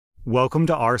Welcome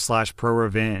to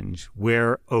r/Prorevenge,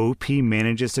 where OP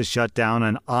manages to shut down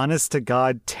an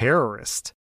honest-to-God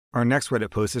terrorist. Our next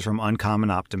Reddit post is from Uncommon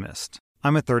Optimist.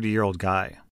 I'm a 30-year-old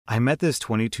guy. I met this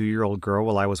 22-year-old girl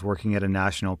while I was working at a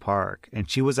national park, and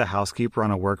she was a housekeeper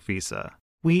on a work visa.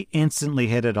 We instantly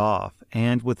hit it off,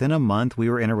 and within a month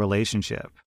we were in a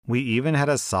relationship. We even had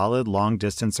a solid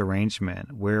long-distance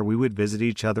arrangement where we would visit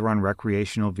each other on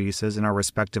recreational visas in our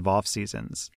respective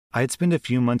off-seasons. I'd spend a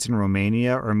few months in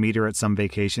Romania or meet her at some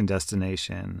vacation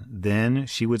destination. Then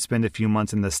she would spend a few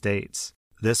months in the States.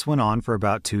 This went on for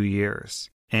about 2 years.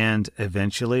 And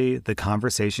eventually, the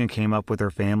conversation came up with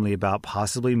her family about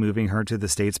possibly moving her to the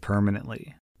States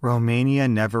permanently. Romania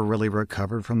never really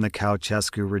recovered from the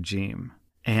Ceausescu regime.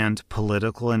 And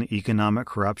political and economic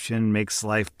corruption makes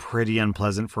life pretty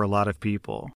unpleasant for a lot of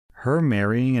people. Her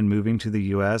marrying and moving to the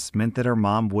US meant that her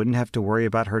mom wouldn't have to worry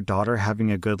about her daughter having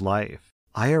a good life.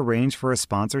 I arranged for a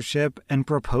sponsorship and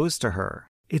proposed to her.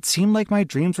 It seemed like my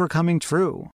dreams were coming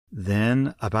true.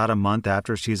 Then, about a month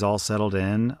after she's all settled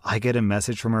in, I get a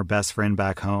message from her best friend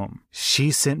back home.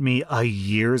 She sent me a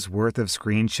year's worth of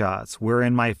screenshots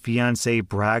wherein my fiancé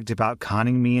bragged about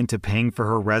conning me into paying for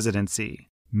her residency.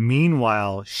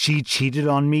 Meanwhile, she cheated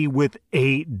on me with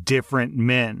 8 different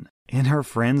men. In her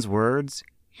friend's words,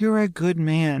 "You're a good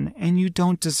man and you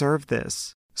don't deserve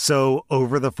this." So,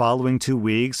 over the following 2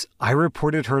 weeks, I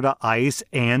reported her to ICE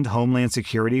and Homeland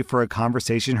Security for a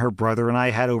conversation her brother and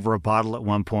I had over a bottle at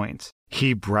one point.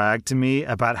 He bragged to me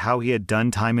about how he had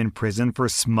done time in prison for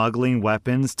smuggling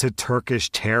weapons to Turkish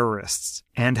terrorists,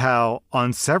 and how,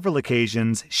 on several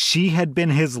occasions, she had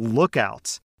been his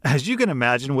lookout. As you can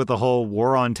imagine with the whole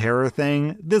war on terror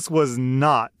thing, this was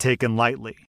not taken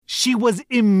lightly. She was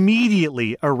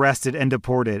immediately arrested and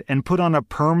deported and put on a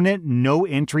permanent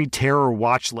no-entry terror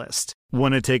watch list.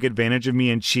 Want to take advantage of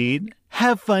me and cheat?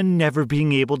 Have fun never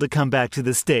being able to come back to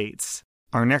the States.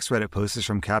 Our next Reddit post is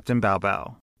from Captain Bow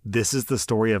Bow. This is the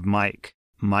story of Mike.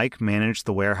 Mike managed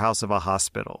the warehouse of a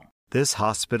hospital. This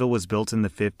hospital was built in the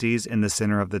 50s in the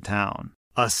center of the town.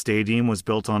 A stadium was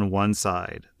built on one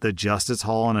side, the Justice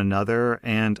Hall on another,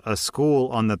 and a school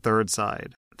on the third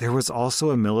side. There was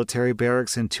also a military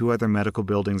barracks and 2 other medical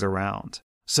buildings around.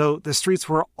 So the streets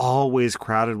were always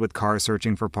crowded with cars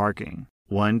searching for parking.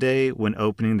 One day, when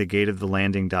opening the gate of the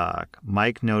landing dock,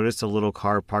 Mike noticed a little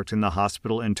car parked in the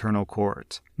hospital internal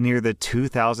court, near the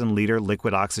 2,000-liter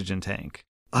liquid oxygen tank.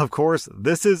 Of course,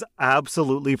 this is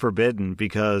absolutely forbidden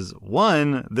because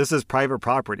 1, this is private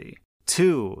property.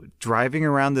 2, driving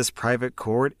around this private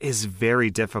court is very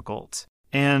difficult.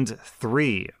 And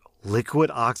 3, liquid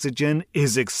oxygen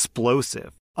is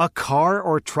explosive. A car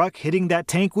or truck hitting that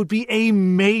tank would be a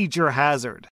major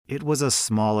hazard. It was a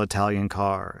small Italian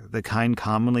car, the kind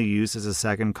commonly used as a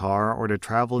second car or to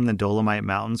travel in the Dolomite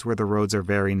Mountains where the roads are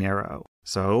very narrow.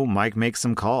 So Mike makes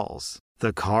some calls.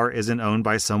 The car isn't owned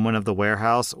by someone of the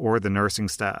warehouse or the nursing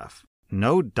staff.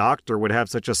 No doctor would have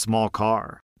such a small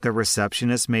car. The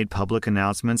receptionist made public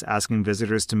announcements asking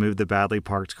visitors to move the badly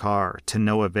parked car, to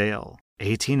no avail.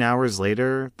 18 hours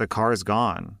later, the car is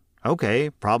gone.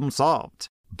 Okay, problem solved.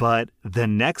 But the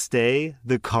next day,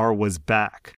 the car was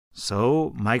back.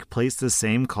 So Mike placed the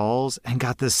same calls and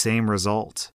got the same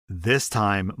result. This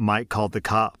time, Mike called the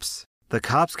cops. The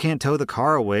cops can't tow the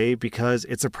car away because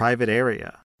it's a private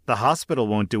area. The hospital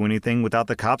won't do anything without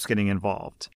the cops getting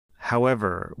involved.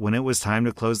 However, when it was time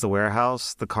to close the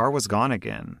warehouse, the car was gone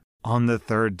again. On the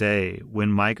 3rd day,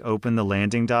 when Mike opened the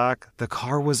landing dock, the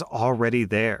car was already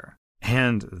there.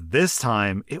 And this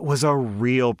time, it was a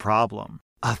real problem.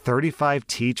 A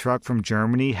 35T truck from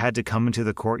Germany had to come into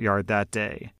the courtyard that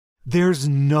day. There's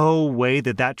no way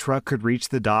that that truck could reach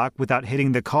the dock without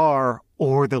hitting the car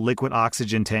or the liquid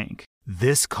oxygen tank.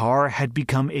 This car had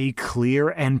become a clear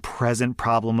and present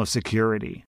problem of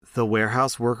security. The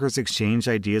warehouse workers exchanged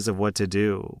ideas of what to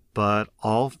do, but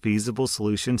all feasible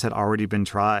solutions had already been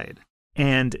tried.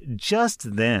 And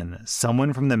just then,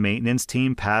 someone from the maintenance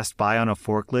team passed by on a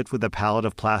forklift with a pallet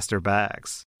of plaster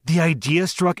bags. The idea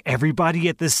struck everybody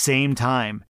at the same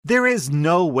time. There is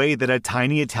no way that a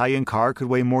tiny Italian car could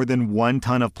weigh more than 1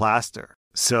 ton of plaster.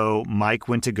 So Mike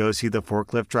went to go see the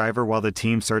forklift driver while the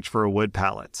team searched for a wood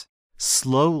pallet.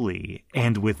 Slowly,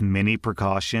 and with many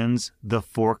precautions, the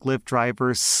forklift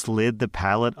driver slid the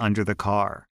pallet under the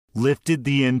car, lifted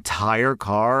the entire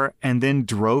car, and then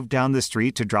drove down the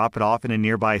street to drop it off in a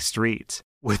nearby street.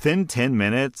 Within 10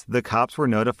 minutes, the cops were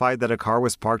notified that a car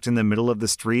was parked in the middle of the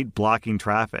street blocking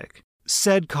traffic.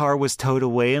 Said car was towed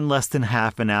away in less than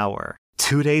half an hour.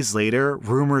 2 days later,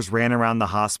 rumors ran around the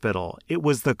hospital. It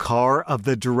was the car of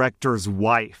the director's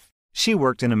wife. She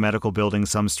worked in a medical building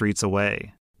some streets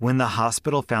away. When the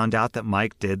hospital found out that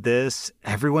Mike did this,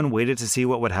 everyone waited to see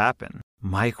what would happen.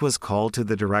 Mike was called to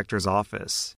the director's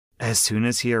office. As soon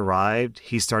as he arrived,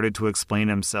 he started to explain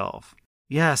himself.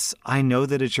 "Yes, I know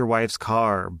that it's your wife's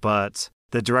car, but..."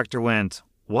 The director went,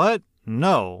 "What?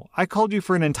 No, I called you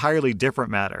for an entirely different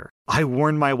matter. I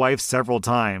warned my wife several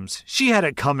times. She had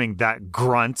it coming, that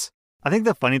grunt." I think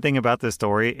the funny thing about this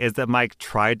story is that Mike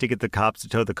tried to get the cops to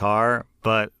tow the car,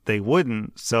 but they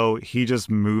wouldn't, so he just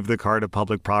moved the car to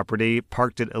public property,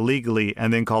 parked it illegally,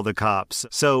 and then called the cops.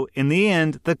 So in the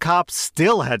end, the cops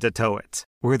still had to tow it.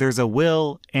 Where there's a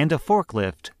will and a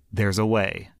forklift, there's a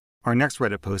way. Our next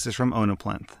Reddit post is from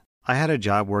Onaplinth. I had a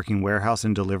job working warehouse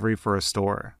and delivery for a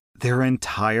store. Their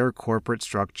entire corporate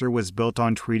structure was built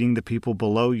on treating the people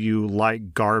below you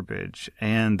like garbage,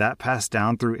 and that passed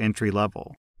down through entry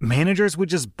level. Managers would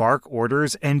just bark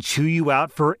orders and chew you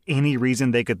out for any reason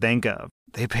they could think of.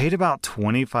 They paid about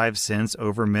 25 cents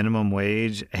over minimum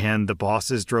wage, and the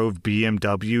bosses drove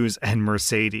BMWs and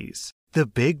Mercedes. The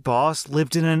big boss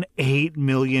lived in an $8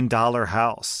 million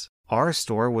house. Our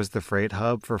store was the freight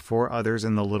hub for 4 others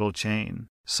in the little chain.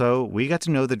 So we got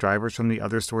to know the drivers from the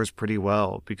other stores pretty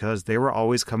well because they were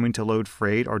always coming to load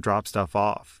freight or drop stuff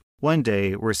off. One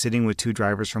day, we're sitting with 2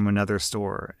 drivers from another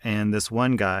store, and this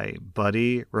one guy,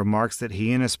 Buddy, remarks that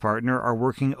he and his partner are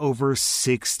working over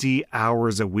 60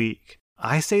 hours a week.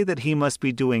 I say that he must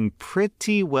be doing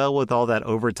pretty well with all that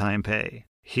overtime pay.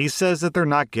 He says that they're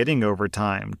not getting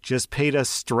overtime, just paid a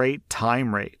straight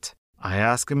time rate. I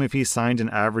asked him if he signed an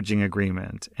averaging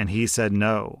agreement, and he said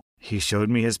no. He showed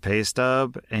me his pay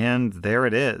stub, and there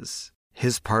it is.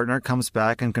 His partner comes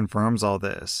back and confirms all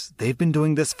this. They've been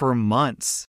doing this for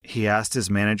months. He asked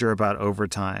his manager about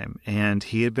overtime, and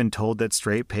he had been told that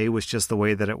straight pay was just the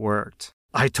way that it worked.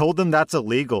 I told them that's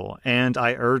illegal, and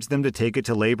I urged them to take it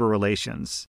to labor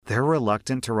relations. They're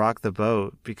reluctant to rock the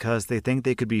boat because they think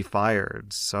they could be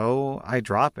fired, so I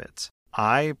drop it.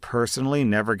 I personally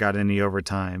never got any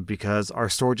overtime because our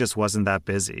store just wasn't that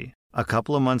busy. A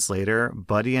couple of months later,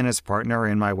 Buddy and his partner are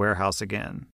in my warehouse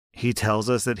again. He tells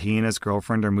us that he and his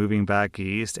girlfriend are moving back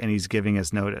east, and he's giving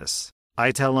us notice.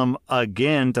 I tell him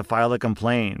again to file a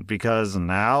complaint because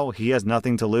now he has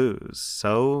nothing to lose,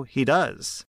 so he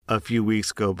does. A few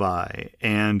weeks go by,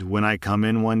 and when I come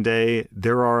in one day,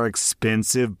 there are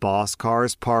expensive boss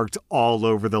cars parked all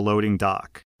over the loading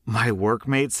dock. My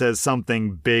workmate says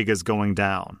something big is going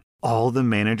down. All the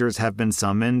managers have been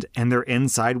summoned, and they're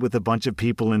inside with a bunch of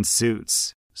people in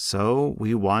suits. So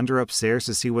we wander upstairs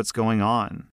to see what's going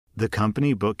on. The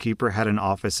company bookkeeper had an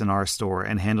office in our store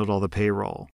and handled all the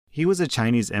payroll. He was a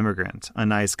Chinese immigrant, a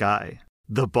nice guy.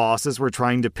 The bosses were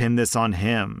trying to pin this on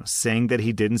him, saying that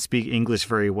he didn't speak English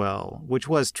very well, which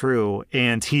was true,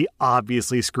 and he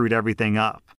obviously screwed everything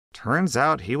up. Turns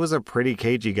out he was a pretty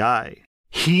cagey guy.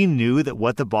 He knew that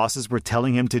what the bosses were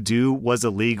telling him to do was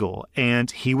illegal,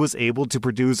 and he was able to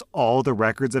produce all the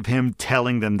records of him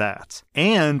telling them that,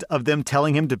 and of them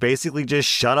telling him to basically just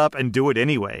shut up and do it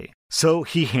anyway. So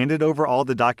he handed over all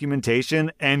the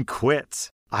documentation and quit.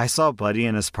 I saw Buddy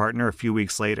and his partner a few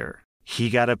weeks later. He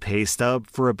got a pay stub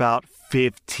for about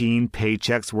 15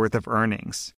 paychecks worth of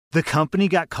earnings. The company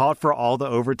got caught for all the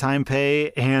overtime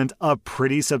pay and a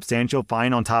pretty substantial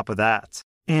fine on top of that.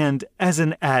 And as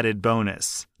an added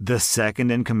bonus, the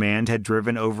second in command had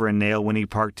driven over a nail when he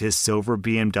parked his silver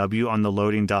BMW on the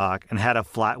loading dock and had a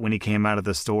flat when he came out of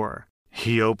the store.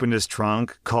 He opened his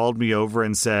trunk, called me over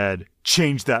and said,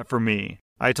 "Change that for me."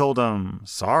 I told him,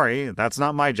 "Sorry, that's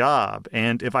not my job,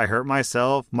 and if I hurt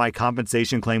myself, my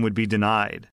compensation claim would be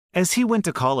denied." As he went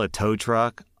to call a tow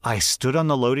truck, I stood on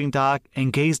the loading dock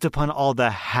and gazed upon all the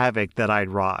havoc that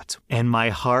I'd wrought, and my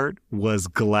heart was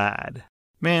glad.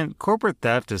 Man, corporate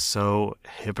theft is so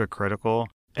hypocritical.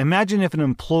 Imagine if an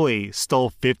employee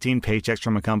stole 15 paychecks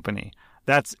from a company.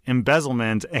 That's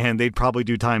embezzlement, and they'd probably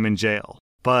do time in jail.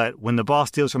 But when the boss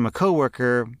steals from a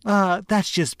coworker,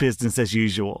 that's just business as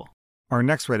usual. Our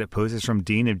next Reddit post is from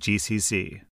Dean of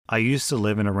GCC. I used to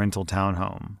live in a rental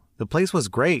townhome. The place was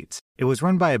great. It was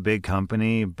run by a big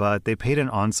company, but they paid an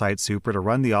on-site super to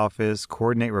run the office,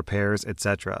 coordinate repairs,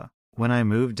 etc. When I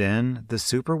moved in, the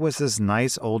super was this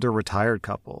nice older retired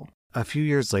couple. A few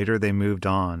years later, they moved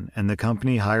on, and the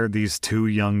company hired these 2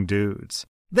 young dudes.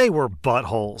 They were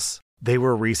buttholes. They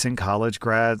were recent college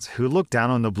grads who looked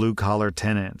down on the blue-collar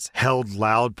tenants, held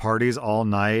loud parties all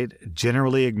night,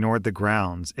 generally ignored the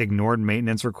grounds, ignored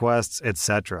maintenance requests,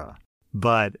 etc.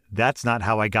 But that's not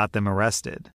how I got them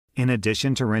arrested. In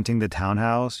addition to renting the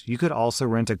townhouse, you could also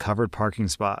rent a covered parking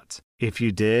spot. If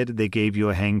you did, they gave you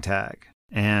a hang tag.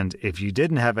 And if you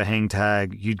didn't have a hang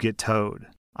tag, you'd get towed.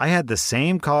 I had the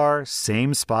same car,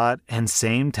 same spot, and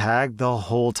same tag the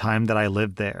whole time that I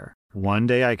lived there. One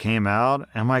day I came out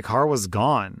and my car was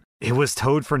gone. It was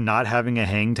towed for not having a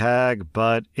hang tag,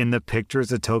 but in the pictures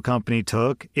the tow company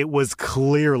took, it was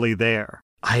clearly there.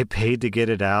 I paid to get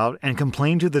it out and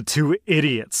complained to the two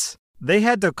idiots. They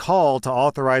had to call to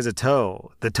authorize a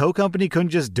tow. The tow company couldn't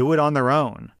just do it on their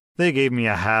own. They gave me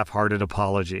a half-hearted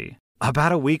apology.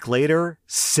 About a week later,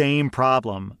 same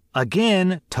problem.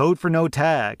 Again, towed for no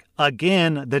tag.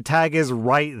 Again, the tag is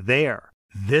right there.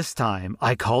 This time,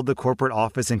 I called the corporate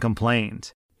office and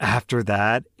complained. After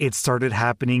that, it started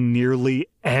happening nearly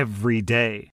every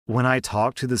day. When I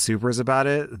talked to the supers about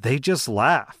it, they just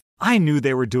laughed. I knew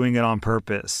they were doing it on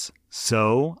purpose.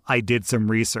 So, I did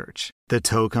some research. The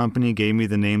tow company gave me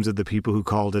the names of the people who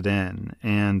called it in,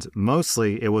 and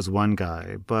mostly it was one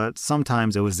guy, but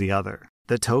sometimes it was the other.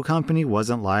 The tow company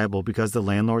wasn't liable because the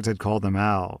landlords had called them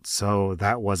out, so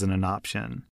that wasn't an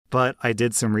option. But I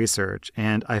did some research,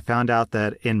 and I found out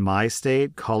that in my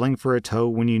state, calling for a tow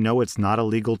when you know it's not a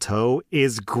legal tow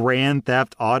is grand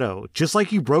theft auto, just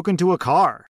like you broke into a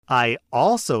car. I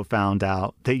also found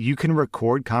out that you can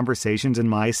record conversations in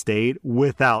my state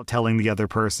without telling the other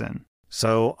person.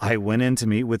 So I went in to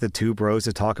meet with the two bros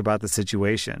to talk about the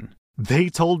situation. They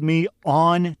told me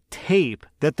on tape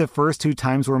that the first 2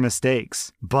 times were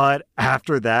mistakes. But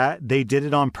after that, they did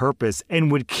it on purpose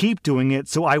and would keep doing it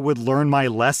so I would learn my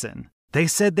lesson. They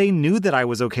said they knew that I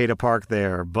was okay to park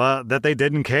there, but that they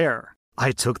didn't care.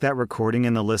 I took that recording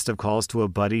in the list of calls to a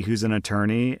buddy who's an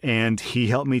attorney, and he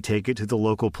helped me take it to the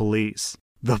local police.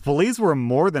 The police were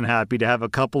more than happy to have a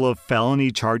couple of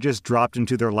felony charges dropped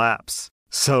into their laps.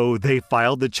 So they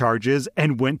filed the charges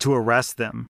and went to arrest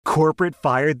them. Corporate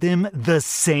fired them the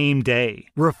same day,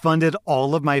 refunded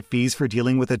all of my fees for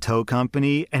dealing with a tow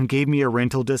company, and gave me a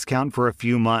rental discount for a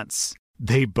few months.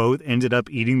 They both ended up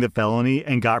eating the felony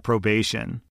and got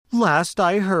probation. Last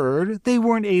I heard, they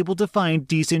weren't able to find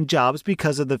decent jobs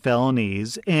because of the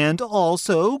felonies, and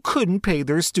also couldn't pay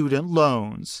their student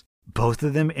loans. Both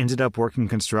of them ended up working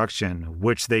construction,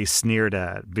 which they sneered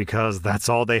at because that's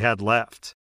all they had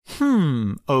left.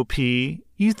 OP,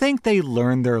 you think they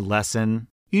learned their lesson?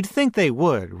 You'd think they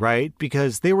would, right?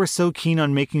 Because they were so keen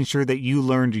on making sure that you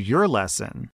learned your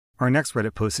lesson. Our next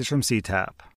Reddit post is from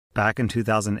CTAP. Back in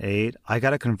 2008, I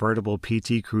got a convertible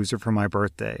PT Cruiser for my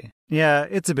birthday. Yeah,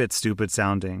 it's a bit stupid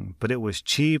sounding, but it was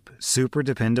cheap, super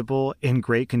dependable, in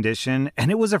great condition,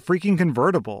 and it was a freaking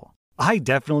convertible. I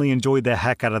definitely enjoyed the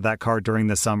heck out of that car during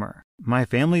the summer. My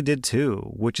family did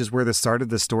too, which is where the start of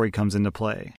the story comes into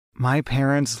play. My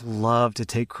parents love to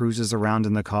take cruises around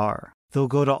in the car. They'll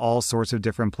go to all sorts of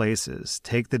different places,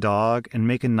 take the dog, and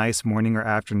make a nice morning or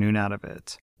afternoon out of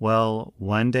it. Well,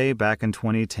 one day back in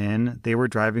 2010, they were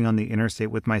driving on the interstate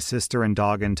with my sister and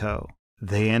dog in tow.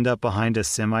 They end up behind a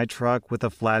semi-truck with a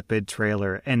flatbed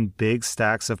trailer and big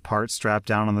stacks of parts strapped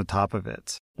down on the top of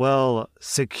it. Well,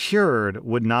 secured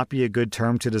would not be a good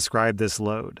term to describe this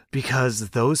load, because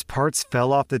those parts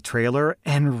fell off the trailer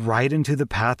and right into the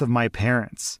path of my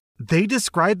parents. They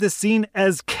described the scene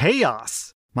as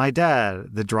chaos. My dad,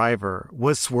 the driver,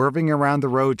 was swerving around the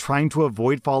road trying to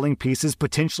avoid falling pieces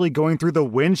potentially going through the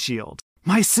windshield.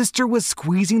 My sister was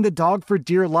squeezing the dog for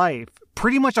dear life.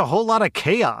 Pretty much a whole lot of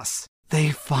chaos. They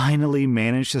finally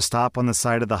managed to stop on the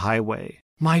side of the highway.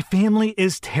 My family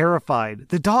is terrified.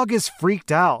 The dog is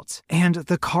freaked out. And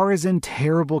the car is in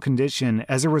terrible condition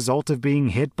as a result of being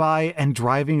hit by and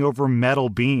driving over metal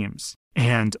beams.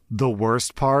 And the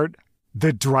worst part?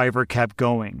 The driver kept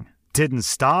going. Didn't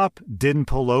stop, didn't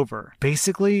pull over.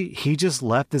 Basically, he just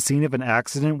left the scene of an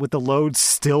accident with the load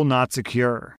still not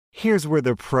secure. Here's where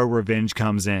the Prorevenge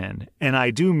comes in, and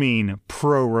I do mean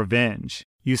Prorevenge.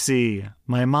 You see,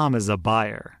 my mom is a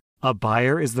buyer. A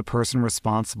buyer is the person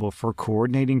responsible for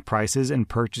coordinating prices and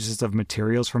purchases of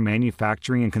materials from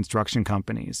manufacturing and construction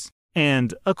companies.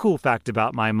 And a cool fact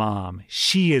about my mom,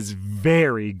 she is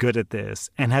very good at this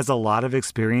and has a lot of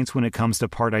experience when it comes to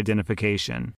part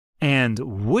identification. And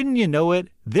wouldn't you know it,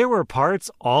 there were parts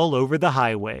all over the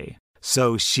highway.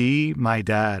 So she, my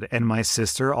dad, and my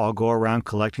sister all go around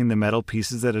collecting the metal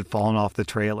pieces that had fallen off the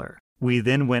trailer. We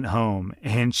then went home,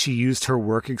 and she used her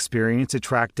work experience to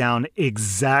track down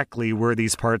exactly where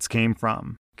these parts came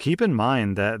from. Keep in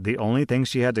mind that the only thing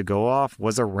she had to go off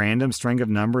was a random string of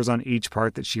numbers on each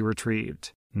part that she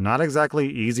retrieved. Not exactly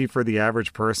easy for the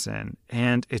average person,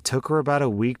 and it took her about a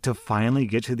week to finally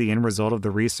get to the end result of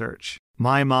the research.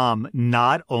 My mom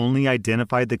not only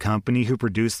identified the company who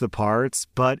produced the parts,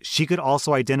 but she could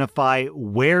also identify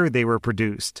where they were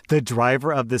produced, the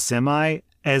driver of the semi,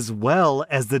 as well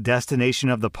as the destination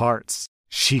of the parts.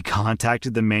 She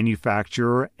contacted the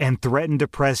manufacturer and threatened to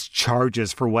press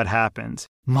charges for what happened.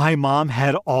 My mom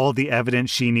had all the evidence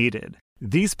she needed.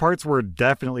 These parts were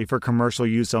definitely for commercial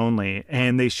use only,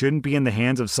 and they shouldn't be in the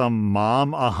hands of some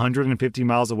mom 150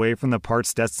 miles away from the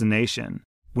part's destination.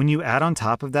 When you add on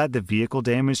top of that the vehicle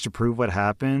damage to prove what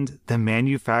happened, the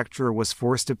manufacturer was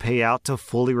forced to pay out to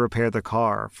fully repair the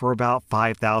car for about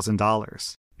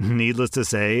 $5,000. Needless to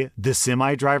say, the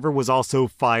semi-driver was also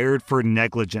fired for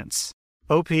negligence.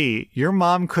 OP, your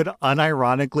mom could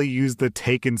unironically use the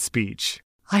Taken speech.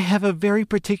 I have a very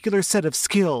particular set of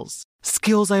skills.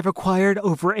 Skills I've acquired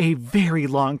over a very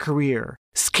long career.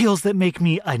 Skills that make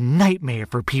me a nightmare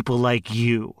for people like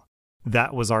you.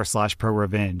 That was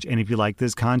r/Prorevenge. And if you like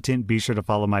this content, be sure to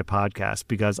follow my podcast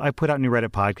because I put out new Reddit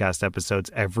podcast episodes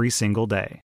every single day.